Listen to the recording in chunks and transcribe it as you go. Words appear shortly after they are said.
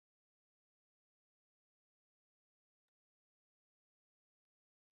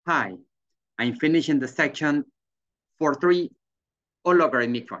Hi, I'm finishing the section 4.3 on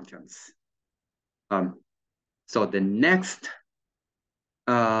logarithmic functions. So the next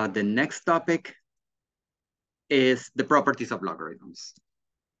topic is the properties of logarithms.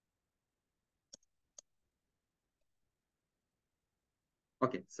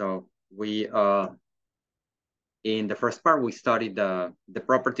 Okay, so we in the first part we studied the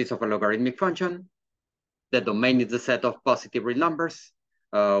properties of a logarithmic function. The domain is the set of positive real numbers.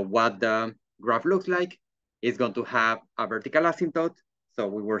 What the graph looks like is going to have a vertical asymptote. So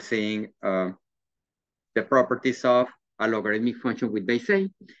we were seeing the properties of a logarithmic function with base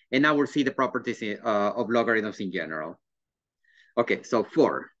A, and now we'll see the properties of logarithms in general. Okay, so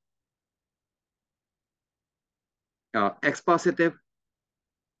for x positive,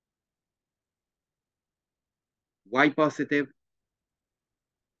 y positive,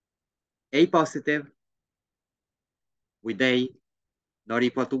 a positive, with a not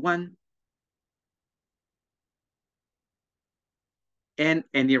equal to 1, and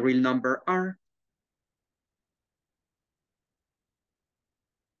any real number r,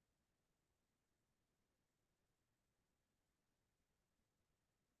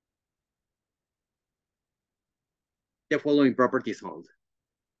 the following properties hold.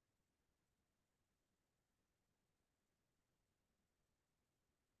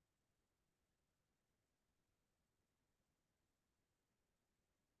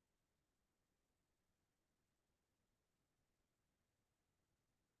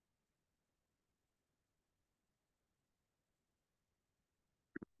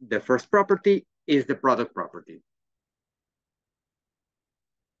 The first property is the product property.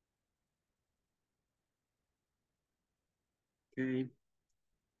 Okay.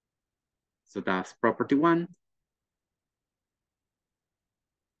 So that's property 1.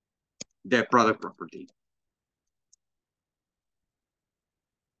 The product property.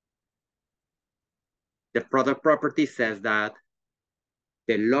 The product property says that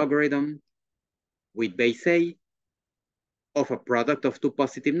the logarithm with base A of a product of two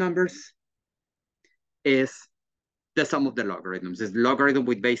positive numbers is the sum of the logarithms. It's logarithm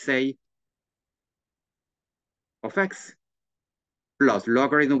with base A of x plus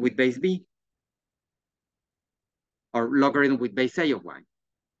logarithm with base B or logarithm with base A of y.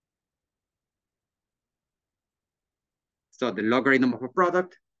 So the logarithm of a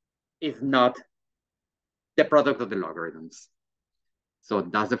product is not the product of the logarithms. So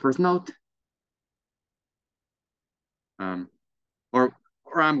that's the first note.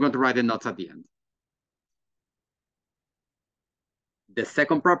 Or I'm going to write the notes at the end. The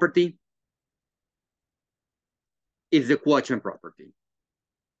second property is the quotient property.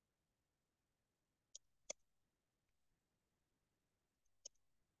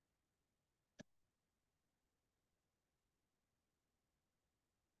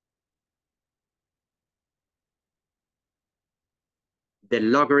 The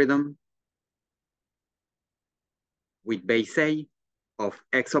logarithm with base A of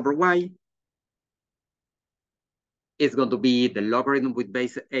x over y is going to be the logarithm with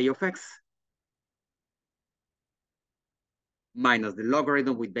base A of x minus the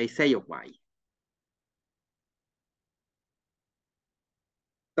logarithm with base A of y.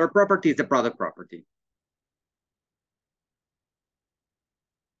 Third property is the product property.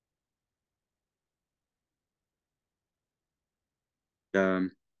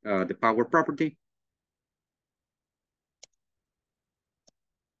 The power property.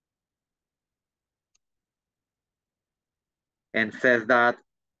 And says that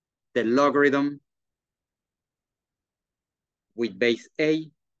the logarithm with base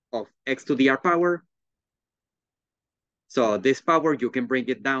A of x to the r power. So this power, you can bring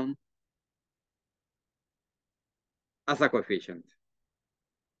it down as a coefficient.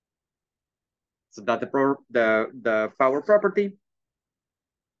 So that's the power property.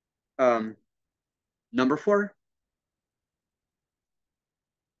 Number 4.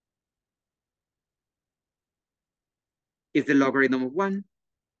 Is the logarithm of 1.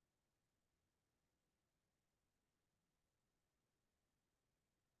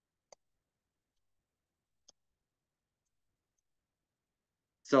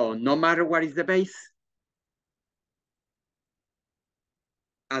 So no matter what is the base,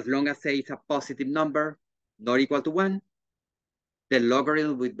 as long as A is a positive number, not equal to 1, the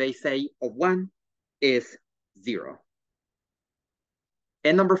logarithm with base A of 1 is 0.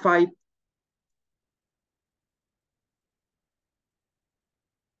 And number 5,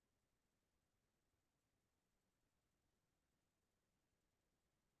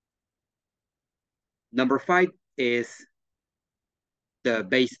 is the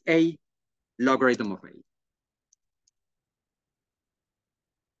base A logarithm of A.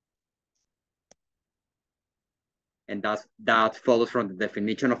 And that follows from the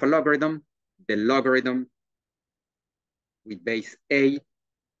definition of a logarithm. The logarithm with base a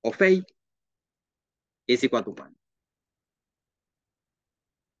of a is equal to 1.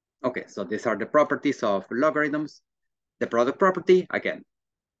 Okay, so these are the properties of logarithms. The product property, again,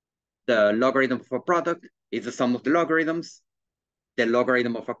 the logarithm of a product is the sum of the logarithms. The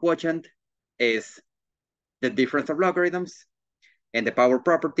logarithm of a quotient is the difference of logarithms. And the power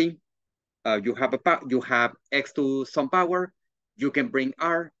property, you have x to some power. You can bring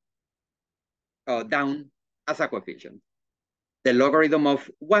r down as a coefficient. The logarithm of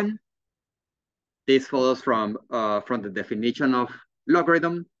 1, this follows from the definition of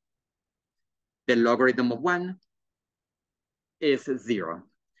logarithm. The logarithm of 1 is 0.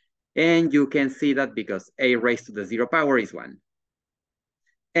 And you can see that because a raised to the 0 power is 1.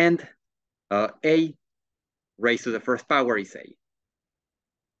 And a raised to the first power is a.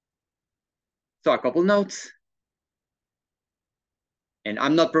 So a couple notes. And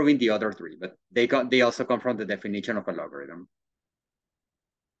I'm not proving the other 3, but they also come from the definition of a logarithm.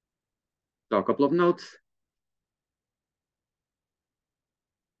 So a couple of notes.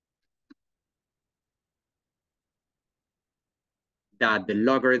 That the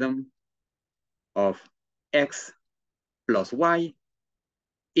logarithm of x plus y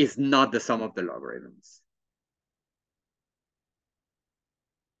is not the sum of the logarithms.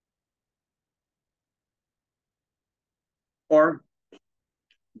 Or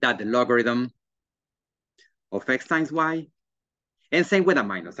that the logarithm of x times y, and same with a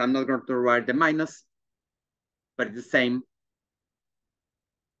minus. I'm not going to write the minus, but it's the same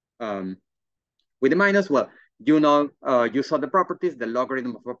with the minus. Well, you know, you saw the properties. The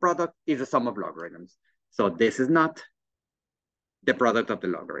logarithm of a product is the sum of logarithms. So this is not the product of the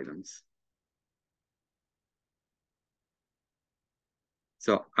logarithms.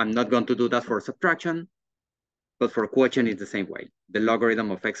 So I'm not going to do that for subtraction, but for quotient, it's the same way. The logarithm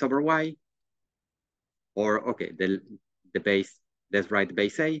of x over y, or okay, the base, let's write the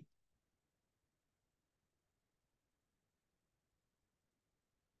base a.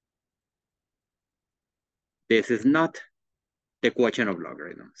 This is not the quotient of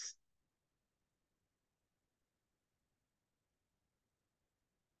logarithms.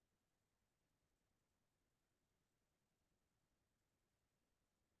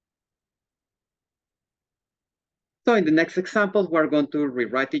 So in the next example, we're going to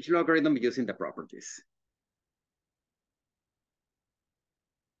rewrite each logarithm using the properties.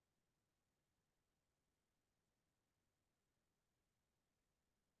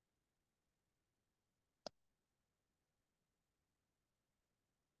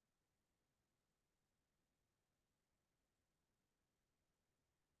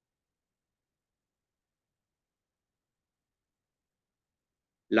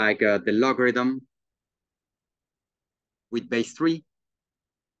 Like the logarithm with base 3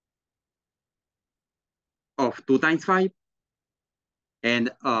 of 2 times 5. And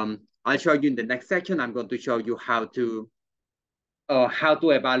I'll show you in the next section. I'm going to show you how to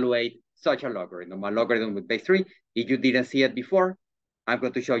evaluate such a logarithm with base 3. If you didn't see it before, I'm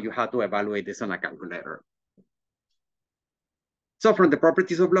going to show you how to evaluate this on a calculator. So from the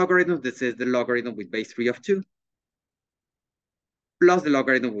properties of logarithms, this is the logarithm with base 3 of 2 plus the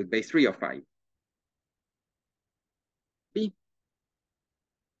logarithm with base 3 of 5. B.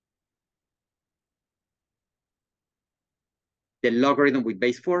 The logarithm with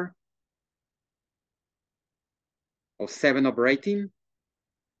base 4 of 7 over 18.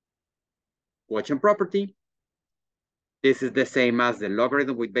 Quotient property. This is the same as the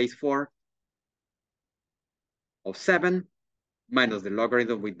logarithm with base 4 of 7 minus the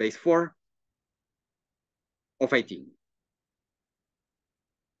logarithm with base 4 of 18.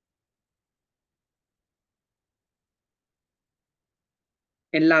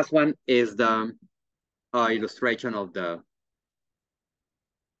 And last one is the illustration of the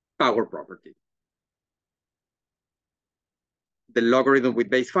power property. The logarithm with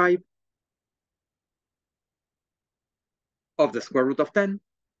base 5 of the square root of 10.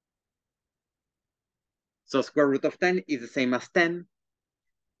 So square root of 10 is the same as 10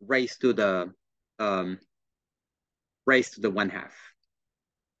 raised to the 1/2.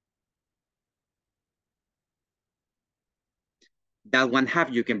 That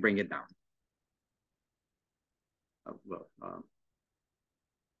 1/2 you can bring it down.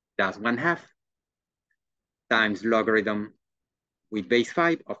 That's 1/2 times logarithm with base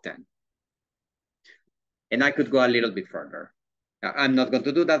 5 of 10. And I could go a little bit further. I'm not going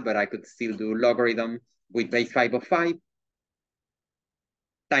to do that, but I could still do logarithm with base 5 of 5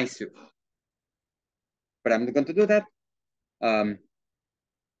 times 2. But I'm not going to do that.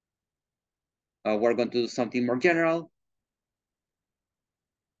 we're going to do something more general.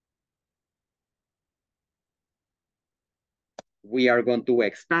 We are going to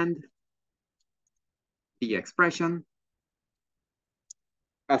expand the expression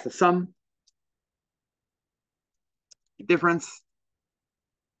as a sum, difference,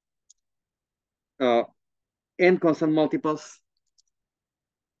 n constant multiples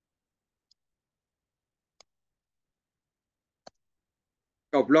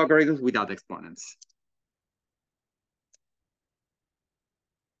of logarithms without exponents.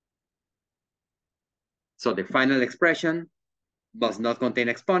 So the final expression must not contain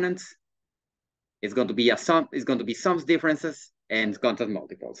exponents. It's going to be a sum. It's going to be sums, differences, and constant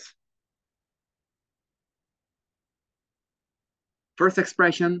multiples. First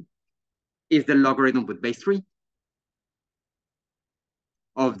expression is the logarithm with base 3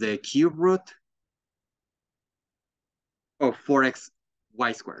 of the cube root of 4x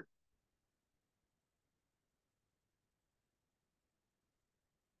y squared.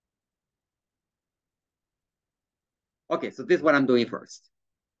 Okay, so this is what I'm doing first.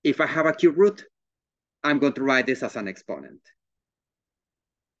 If I have a cube root, I'm going to write this as an exponent.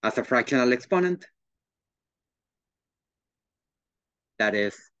 As a fractional exponent, that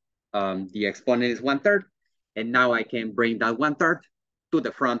is, the exponent is 1/3, and now I can bring that 1/3 to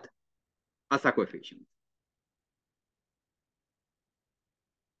the front as a coefficient.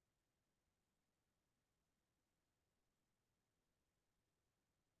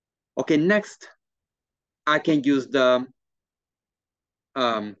 Okay, next, I can use the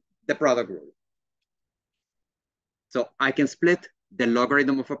product rule. So I can split the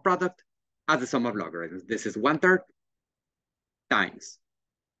logarithm of a product as the sum of logarithms. This is 1/3 times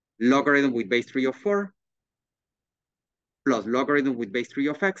logarithm with base 3 of 4 plus logarithm with base 3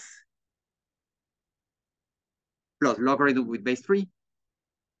 of x plus logarithm with base 3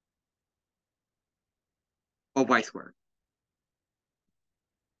 of y squared.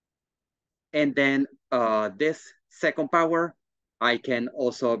 And then this second power, I can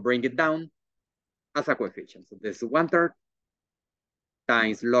also bring it down as a coefficient. So this is 1/3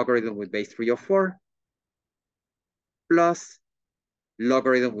 times logarithm with base 3 of 4 plus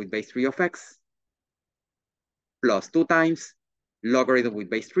logarithm with base 3 of x plus 2 times logarithm with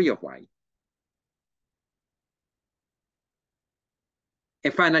base 3 of y.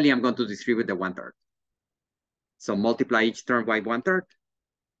 And finally, I'm going to distribute the 1/3. So multiply each term by 1/3.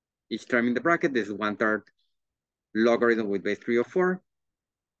 Each term in the bracket, this is 1/3 logarithm with base 3 of 4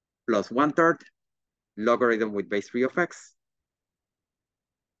 plus 1/3 logarithm with base 3 of x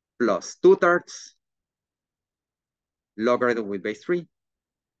plus 2/3 logarithm with base 3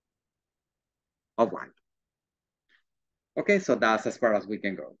 of y. Okay, so that's as far as we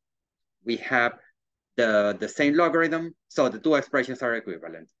can go. We have the same logarithm, so the two expressions are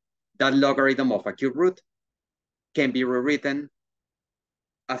equivalent. That logarithm of a cube root can be rewritten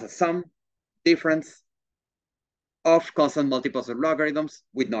as a sum, difference of constant multiples of logarithms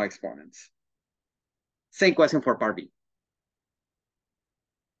with no exponents. Same question for part B.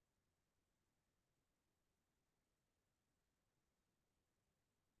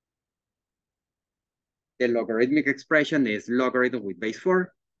 The logarithmic expression is logarithm with base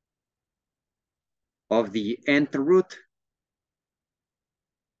 4 of the nth root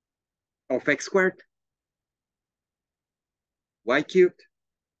of x squared y cubed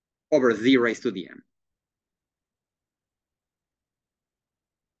over z raised to the m.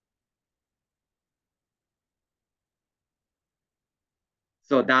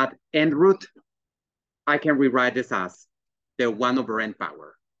 So that n root, I can rewrite this as the 1/n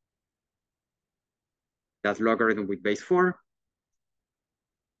power. That's logarithm with base 4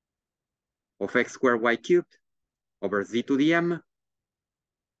 of x squared y cubed over z to the m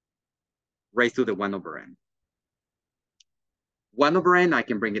raised to the 1/n. 1/n, I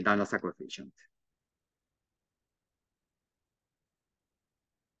can bring it down as a coefficient.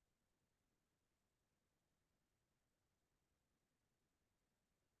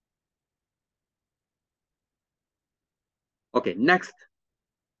 Okay, next,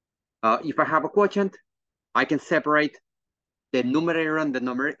 if I have a quotient, I can separate the numerator and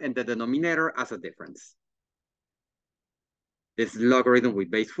the denominator as a difference. This is logarithm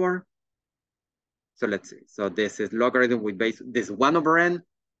with base 4. So let's see. So this is logarithm with base, this 1/n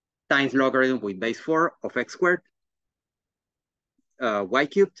times logarithm with base 4 of x squared y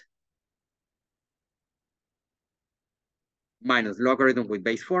cubed minus logarithm with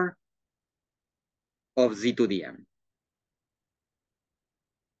base 4 of z to the m.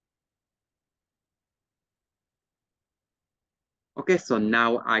 Okay, so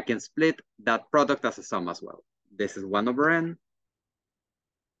now I can split that product as a sum as well. This is 1/n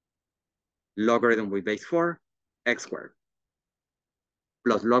logarithm with base 4, x squared,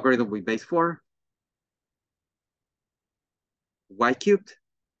 plus logarithm with base 4, y cubed,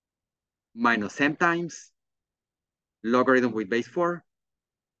 minus m times logarithm with base 4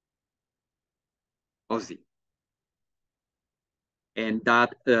 of z. And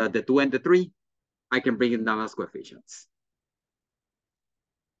that the 2 and the 3, I can bring it down as coefficients.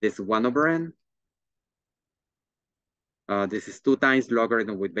 This is 1 over n. This is 2 times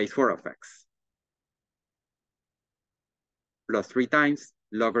logarithm with base 4 of x. Plus 3 times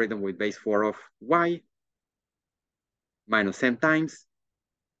logarithm with base 4 of y. Minus m times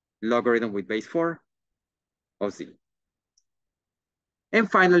logarithm with base 4 of z. And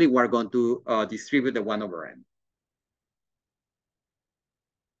finally, we're going to distribute the 1 over n.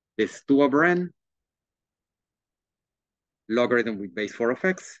 This is 2 over n, logarithm with base 4 of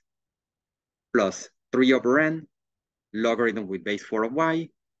x, plus 3 over n, logarithm with base 4 of y,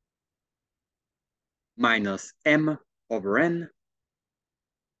 minus m over n,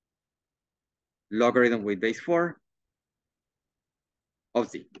 logarithm with base 4 of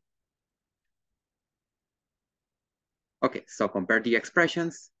z. Okay, so compare the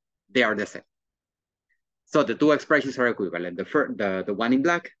expressions. They are the same. So the two expressions are equivalent. The one in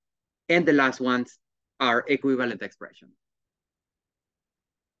black and the last ones are equivalent expressions.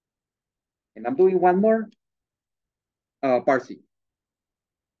 And I'm doing one more, part C.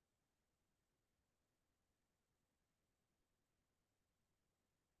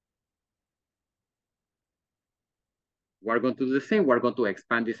 We're going to do the same. We're going to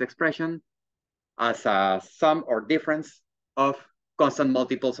expand this expression as a sum or difference of constant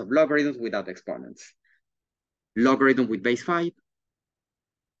multiples of logarithms without exponents. Logarithm with base 5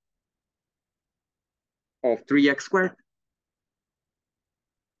 of 3x squared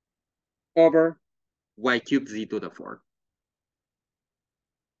over y cubed z to the 4th.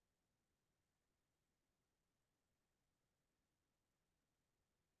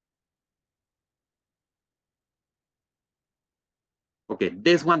 Okay,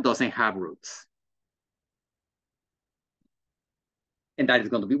 this one doesn't have roots. And that is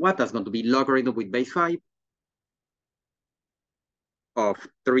going to be what? That's going to be logarithm with base 5 of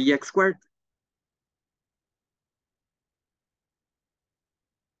 3x squared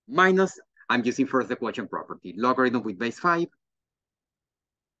minus, I'm using first the quotient property, logarithm with base 5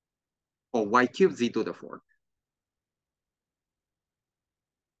 of y cubed z to the 4th.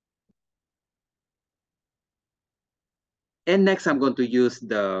 And next, I'm going to use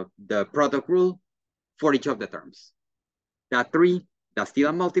the product rule for each of the terms. That 3, that's still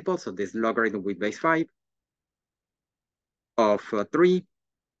a multiple, so this logarithm with base 5 of 3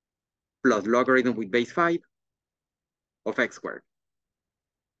 plus logarithm with base 5 of x squared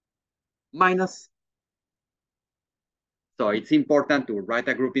minus. So it's important to write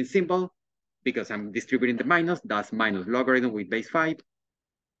a grouping symbol because I'm distributing the minus. That's minus logarithm with base 5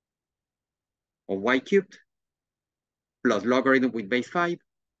 of y cubed plus logarithm with base 5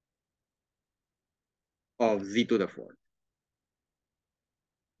 of z to the 4th.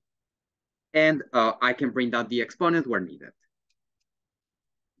 And I can bring down the exponents where needed.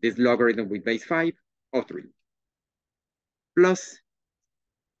 This logarithm with base 5 of 3 plus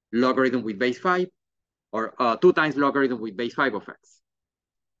logarithm with base 5 or 2 times logarithm with base 5 of x.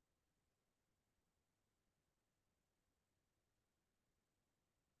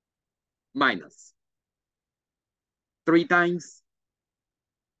 Minus 3 times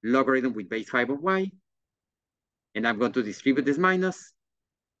logarithm with base 5 of y. And I'm going to distribute this minus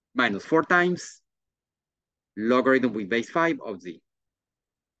 4 times logarithm with base 5 of z.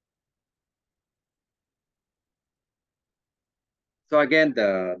 So again,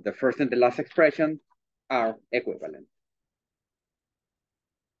 the first and the last expression are equivalent.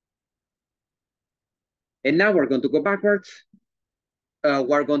 And now we're going to go backwards.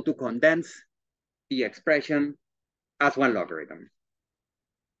 We're going to condense the expression as one logarithm.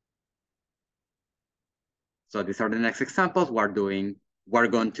 So these are the next examples. We're going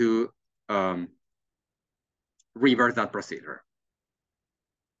to reverse that procedure.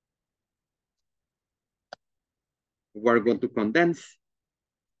 We're going to condense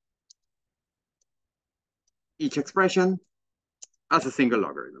each expression as a single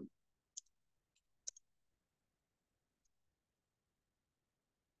logarithm.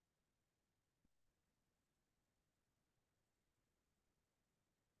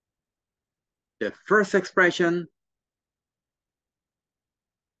 The first expression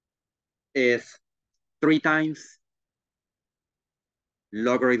is 3 times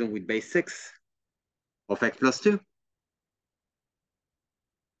logarithm with base 6 of x plus 2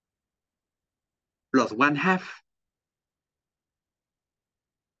 plus 1/2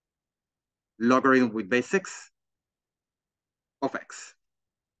 logarithm with base 6 of x.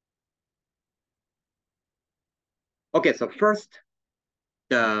 Okay, so first,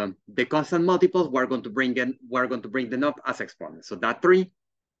 the constant multiples, we're going to bring them up as exponents. So that 3,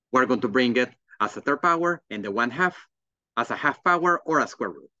 we're going to bring it as a third power, and the 1/2 as a half power or a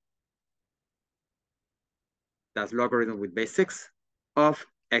square root. That's logarithm with base 6 of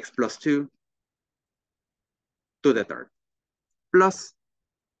x plus 2 to the third, plus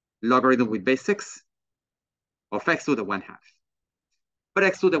logarithm with base 6 of x to the 1/2. But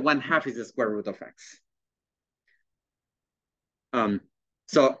x to the 1/2 is the square root of x.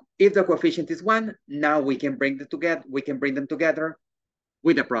 So if the coefficient is 1, now we can bring them together. We can bring them together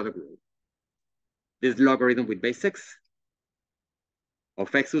with the product rule. This logarithm with base 6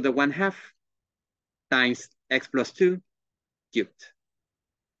 of x to the 1/2 times x plus 2 cubed.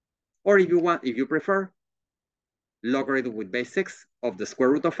 Or if you prefer, logarithm with base 6 of the square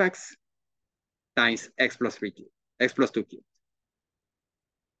root of x times x plus 2 cubed.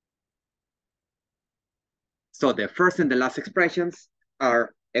 So the first and the last expressions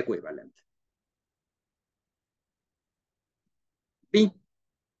are equivalent. B.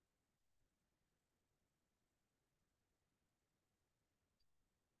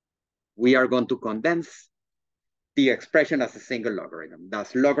 We are going to condense the expression as a single logarithm.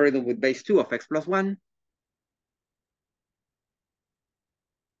 That's logarithm with base 2 of x plus 1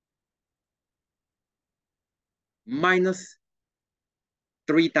 minus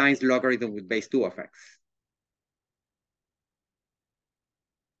 3 times logarithm with base 2 of x.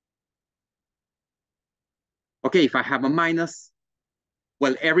 Okay, if I have a minus,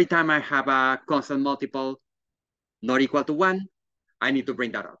 well, every time I have a constant multiple not equal to 1, I need to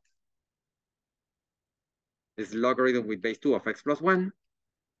bring that up. This is logarithm with base 2 of x plus 1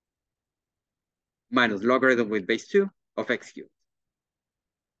 minus logarithm with base 2 of x cubed.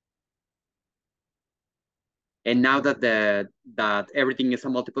 And now that everything is a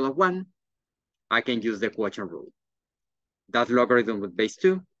multiple of 1, I can use the quotient rule. That's logarithm with base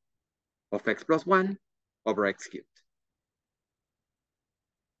 2 of x plus 1 over x cubed.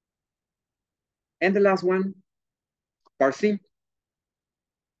 And the last one, part C.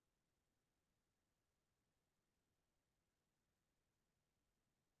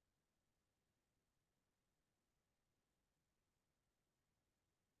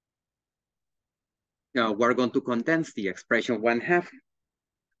 Now we're going to condense the expression 1/2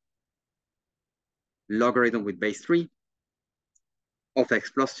 logarithm with base 3 of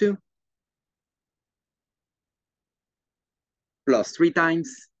x plus 2 plus 3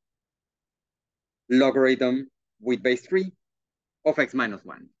 times logarithm with base 3 of x minus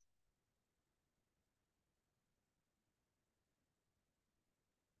 1.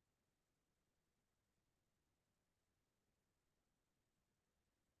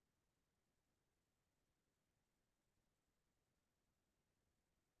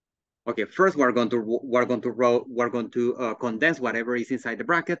 Okay, first we're going to condense whatever is inside the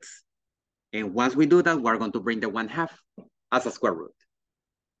brackets, and once we do that, we're going to bring the 1/2 as a square root.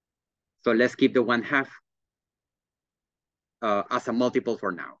 So let's keep the 1/2 as a multiple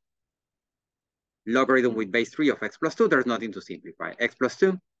for now. Logarithm with base 3 of x plus 2, there's nothing to simplify. X plus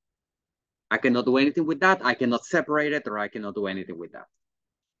 2, I cannot do anything with that. I cannot separate it, or I cannot do anything with that.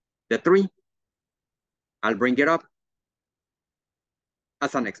 The 3, I'll bring it up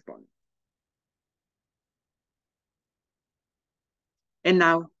as an exponent. And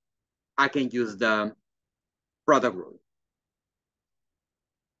now I can use the product rule.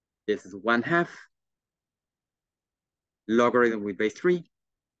 This is 1/2 logarithm with base 3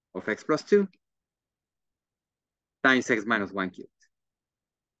 of x plus 2 times x minus 1 cubed.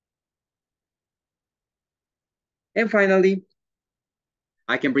 And finally,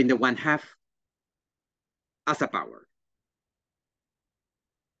 I can bring the 1/2 as a power.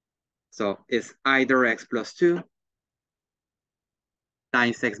 So it's either x plus 2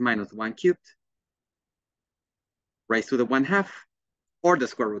 times x minus 1 cubed raised to the 1/2, or the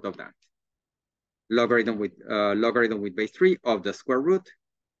square root of that. Logarithm with base 3 of the square root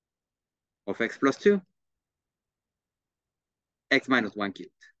of x plus 2, x minus 1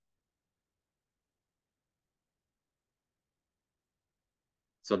 cubed.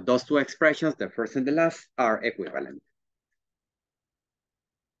 So those two expressions, the first and the last, are equivalent.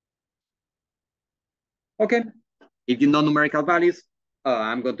 Okay, if you know numerical values,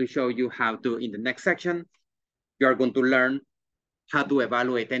 I'm going to show you how to, in the next section, you are going to learn how to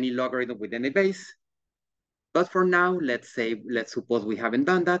evaluate any logarithm with any base. But for now, let's suppose we haven't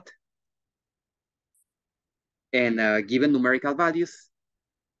done that. And given numerical values,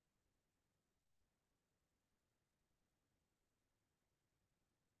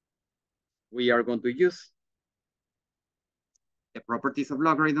 we are going to use the properties of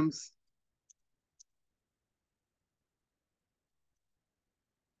logarithms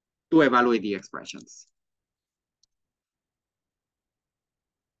to evaluate the expressions.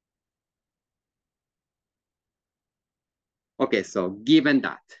 Okay, so given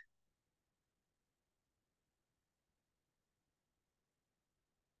that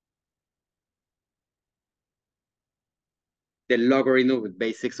the logarithm with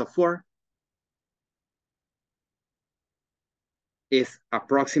base 6 of 4 is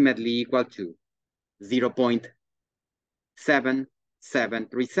approximately equal to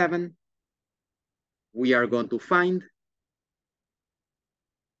 0.7737, we are going to find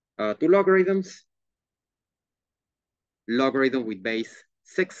two logarithms. Logarithm with base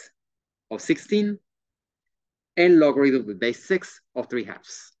 6 of 16 and logarithm with base 6 of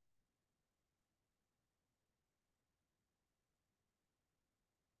 3/2.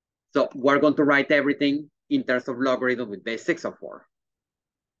 So we're going to write everything in terms of logarithm with base 6 of 4.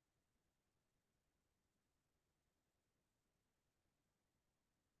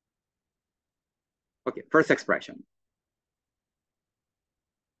 Okay, first expression.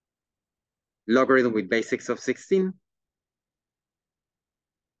 Logarithm with base 6 of 16.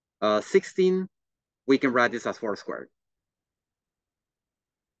 16, we can write this as 4 squared.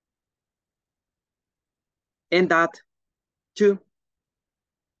 And that 2,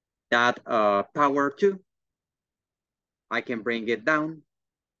 that power 2, I can bring it down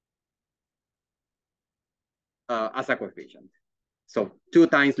as a coefficient. So 2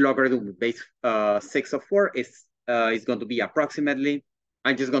 times logarithm with base 6 of 4 is going to be approximately,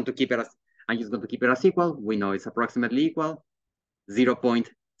 I'm just going to keep it as equal. We know it's approximately equal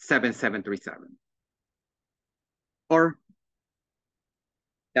 0.7737. Or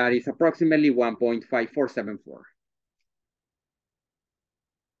that is approximately 1.5474.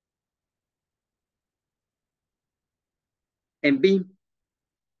 And B,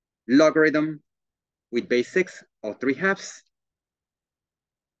 logarithm with base 6 of 3/2.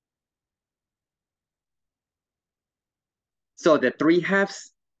 So the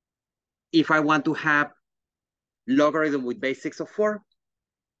 3/2, if I want to have logarithm with base 6 of 4,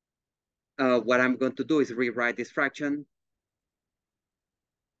 what I'm going to do is rewrite this fraction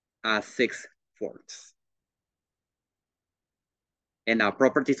as 6/4. And now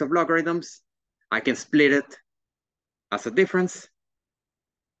properties of logarithms, I can split it as a difference.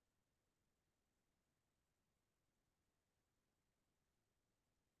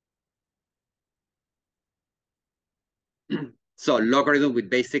 So logarithm with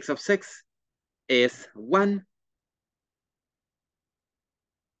base 6 of 6 is 1.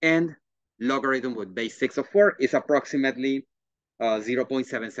 And logarithm with base 6 of 4 is approximately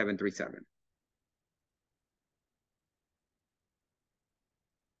 0.7737.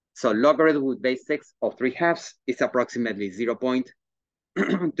 So logarithm with base 6 of 3/2 is approximately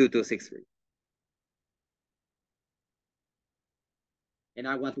 0.2263. And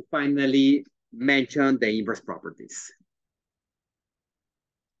I want to finally mention the inverse properties.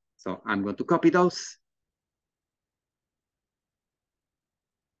 So I'm going to copy those.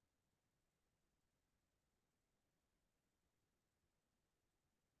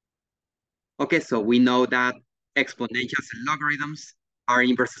 Okay, so we know that exponentials and logarithms are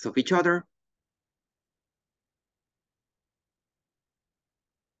inverses of each other.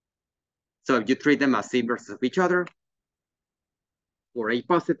 So if you treat them as inverses of each other, for a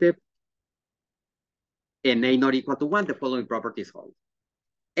positive and a not equal to 1, the following properties hold.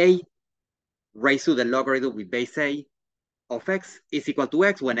 A raised to the logarithm with base a of x is equal to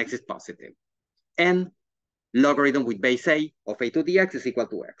x when x is positive. And logarithm with base a of a to the x is equal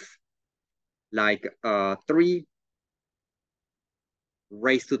to x. Like 3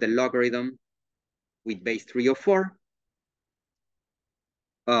 raised to the logarithm with base 3 of 4.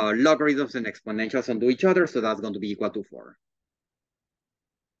 Logarithms and exponentials undo each other, so that's going to be equal to 4.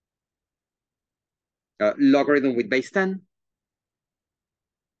 Logarithm with base 10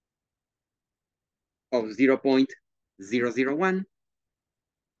 of 0.001.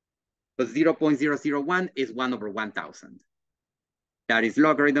 But 0.001 is 1 over 1,000. That is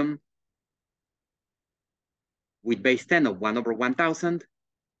logarithm with base 10 of 1 over 1,000.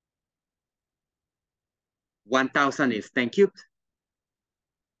 1,000 is 10 cubed.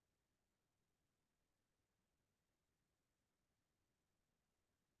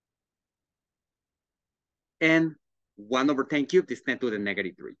 And 1 over 10 cubed is 10 to the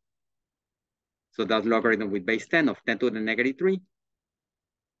negative 3. So that's logarithm with base 10 of 10 to the negative 3.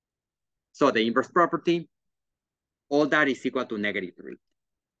 So the inverse property, all that is equal to negative 3.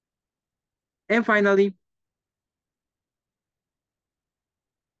 And finally,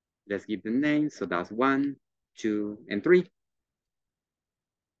 Let's give them names. So that's 1, 2, and 3.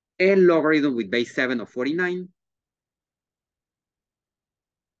 A logarithm with base 7 of 49.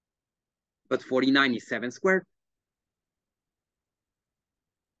 But 49 is 7 squared.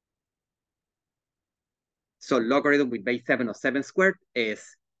 So logarithm with base 7 of 7 squared is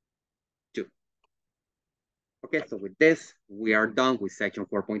 2. Okay, so with this, we are done with section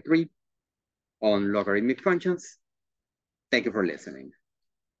 4.3 on logarithmic functions. Thank you for listening.